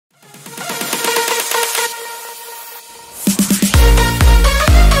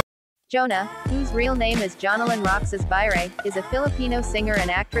Jona, whose real name is Jonalyn Roxas Viray, is a Filipino singer and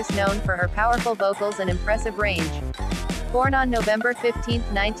actress known for her powerful vocals and impressive range. Born on November 15,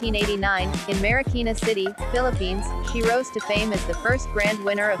 1989, in Marikina City, Philippines, she rose to fame as the first grand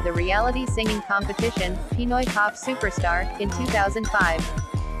winner of the reality singing competition, Pinoy Pop Superstar, in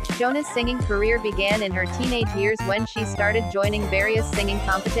 2005. Jona's singing career began in her teenage years when she started joining various singing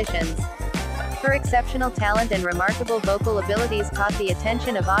competitions. Her exceptional talent and remarkable vocal abilities caught the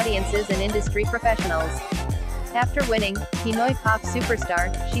attention of audiences and industry professionals. After winning Pinoy Pop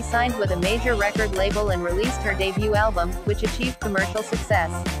Superstar, she signed with a major record label and released her debut album, which achieved commercial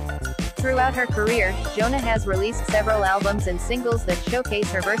success. Throughout her career, Jona has released several albums and singles that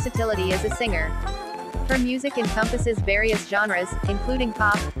showcase her versatility as a singer. Her music encompasses various genres, including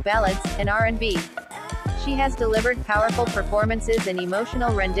pop, ballads, and R&B. She has delivered powerful performances and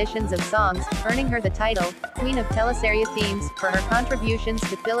emotional renditions of songs, earning her the title, Queen of Teleserye Themes, for her contributions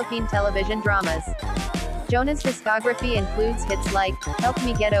to Philippine television dramas. Jona's discography includes hits like, Help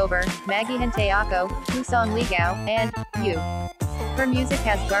Me Get Over, Maghihintay Ako, Pusong Ligaw, and, You. Her music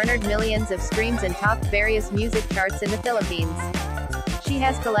has garnered millions of streams and topped various music charts in the Philippines. She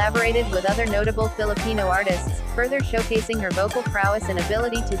has collaborated with other notable Filipino artists, further showcasing her vocal prowess and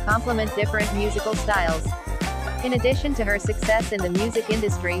ability to complement different musical styles. In addition to her success in the music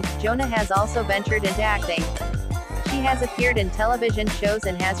industry, Jona has also ventured into acting. She has appeared in television shows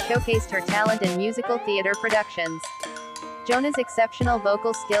and has showcased her talent in musical theater productions. Jona's exceptional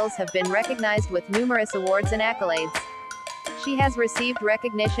vocal skills have been recognized with numerous awards and accolades. She has received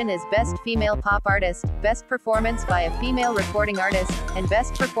recognition as Best Female Pop Artist, Best Performance by a Female Recording Artist, and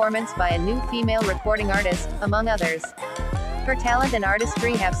Best Performance by a New Female Recording Artist, among others. Her talent and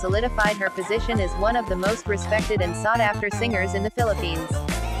artistry have solidified her position as one of the most respected and sought-after singers in the Philippines.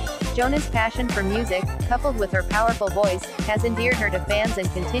 Jona's passion for music, coupled with her powerful voice, has endeared her to fans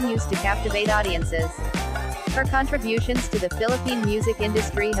and continues to captivate audiences. Her contributions to the Philippine music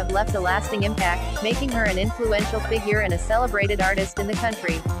industry have left a lasting impact, making her an influential figure and a celebrated artist in the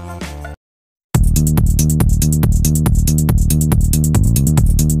country.